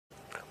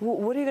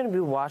What are you going to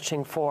be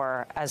watching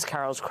for as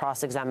Carroll's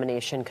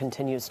cross-examination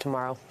continues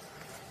tomorrow?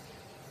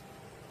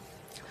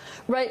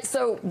 Right.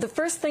 So the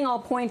first thing I'll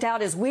point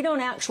out is we don't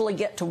actually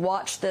get to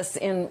watch this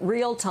in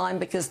real time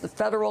because the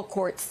federal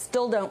courts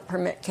still don't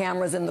permit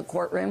cameras in the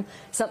courtroom,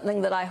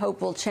 something that I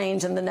hope will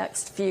change in the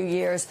next few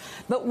years.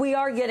 But we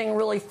are getting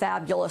really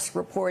fabulous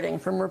reporting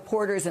from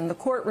reporters in the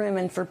courtroom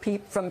and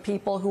from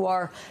people who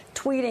are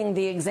tweeting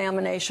the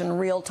examination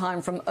real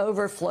time from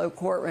overflow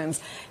courtrooms.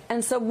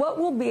 And so what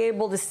we'll be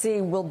able to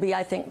see will be,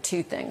 I think,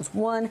 two things.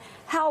 One,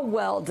 how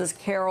well does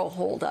Carroll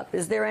hold up?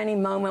 Is there any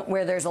moment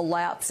where there's a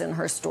lapse in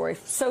her story?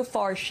 So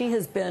far, she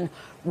has been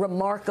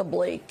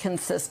remarkably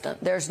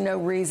consistent. There's no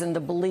reason to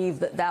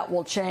believe that that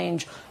will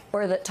change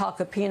or that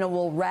Tacopina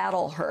will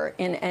rattle her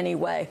in any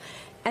way.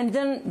 And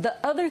then the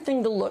other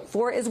thing to look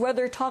for is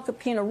whether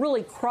Tacopina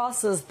really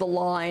crosses the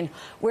line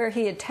where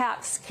he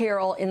attacks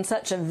Carroll in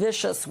such a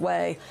vicious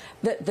way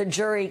that the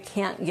jury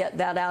can't get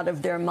that out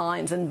of their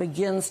minds and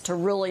begins to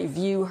really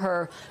view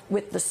her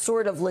with the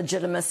sort of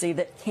legitimacy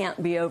that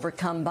can't be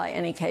overcome by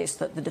any case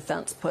that the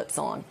defense puts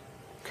on.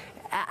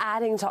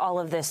 Adding to all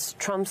of this,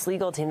 Trump's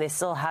legal team, they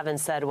still haven't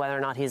said whether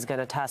or not he's going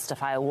to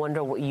testify. I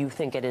wonder what you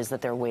think it is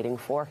that they're waiting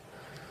for.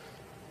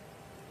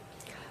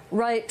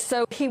 Right.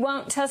 So he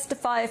won't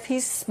testify if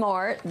he's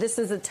smart. This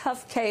is a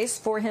tough case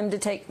for him to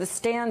take the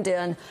stand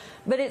in,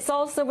 but it's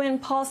also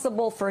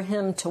impossible for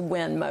him to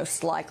win,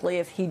 most likely,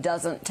 if he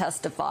doesn't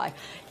testify.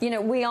 You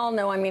know, we all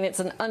know, I mean, it's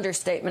an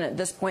understatement at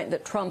this point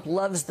that Trump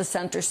loves the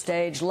center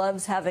stage,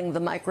 loves having the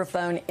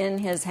microphone in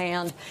his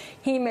hand.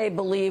 He may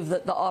believe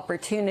that the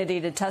opportunity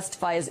to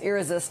testify is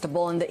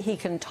irresistible and that he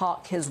can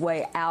talk his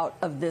way out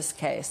of this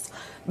case.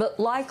 But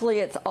likely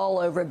it's all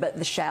over but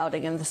the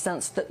shouting, in the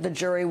sense that the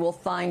jury will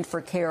find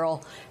for Carroll,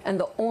 and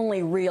the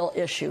only real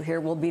issue here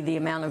will be the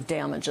amount of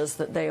damages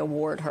that they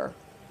award her.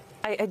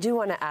 I do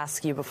want to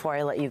ask you, before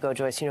I let you go,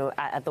 Joyce, you know,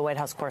 at the White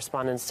House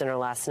Correspondents' Dinner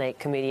last night,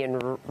 comedian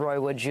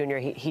Roy Wood Jr.,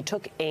 he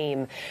took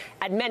aim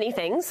at many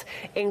things,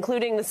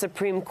 including the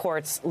Supreme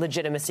Court's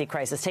legitimacy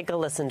crisis. Take a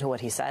listen to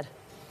what he said.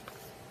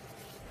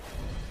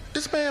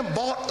 This man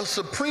bought a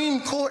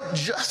Supreme Court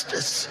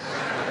justice.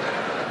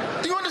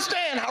 Do you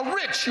understand how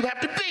rich you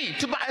have to be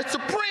to buy a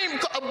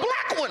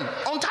black one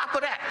on top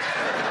of that?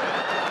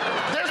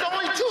 There's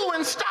only 2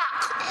 in stock.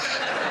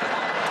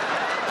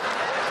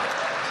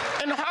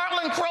 And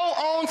Harlan Crow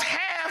owns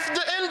half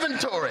the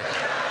inventory.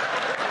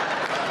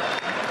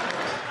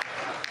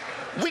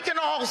 We can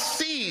all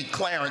see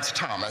Clarence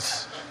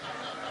Thomas,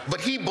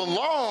 but he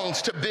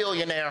belongs to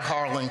billionaire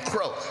Harlan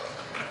Crow.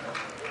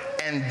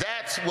 And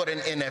that's what an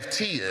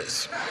NFT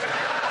is.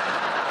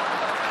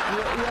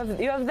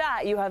 You have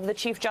that. You have the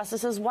Chief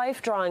Justice's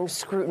wife drawing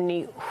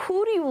scrutiny.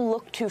 Who do you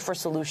look to for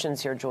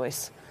solutions here,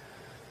 Joyce?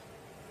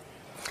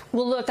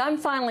 Well, look, I'm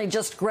finally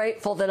just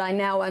grateful that I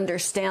now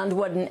understand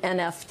what an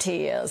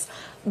NFT is.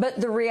 But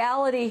the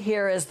reality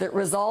here is that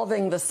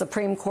resolving the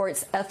Supreme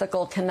Court's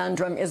ethical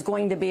conundrum is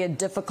going to be a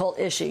difficult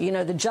issue. You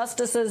know, the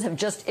justices have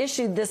just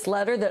issued this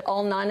letter that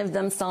all 9 of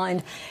them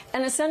signed,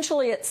 and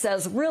essentially it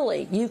says,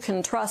 really, you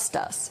can trust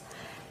us.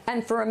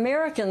 And for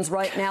Americans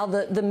right now,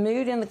 the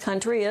mood in the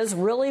country is,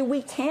 really,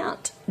 we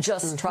can't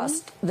just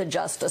trust the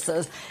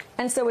justices.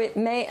 And so it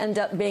may end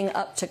up being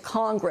up to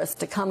Congress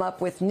to come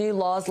up with new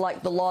laws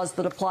like the laws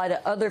that apply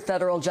to other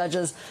federal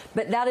judges.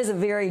 But that is a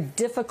very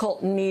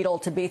difficult needle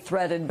to be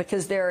threaded,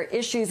 because there are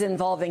issues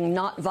involving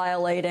not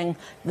violating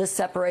the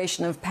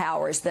separation of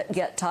powers that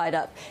get tied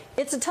up.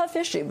 It's a tough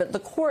issue, but the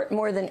court,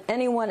 more than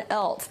anyone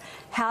else,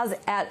 has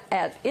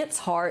at its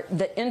heart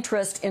the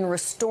interest in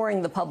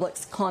restoring the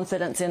public's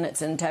confidence in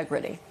its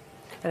integrity.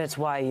 And it's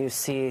why you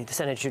see the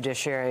Senate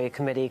Judiciary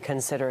Committee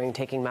considering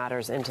taking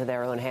matters into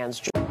their own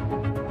hands.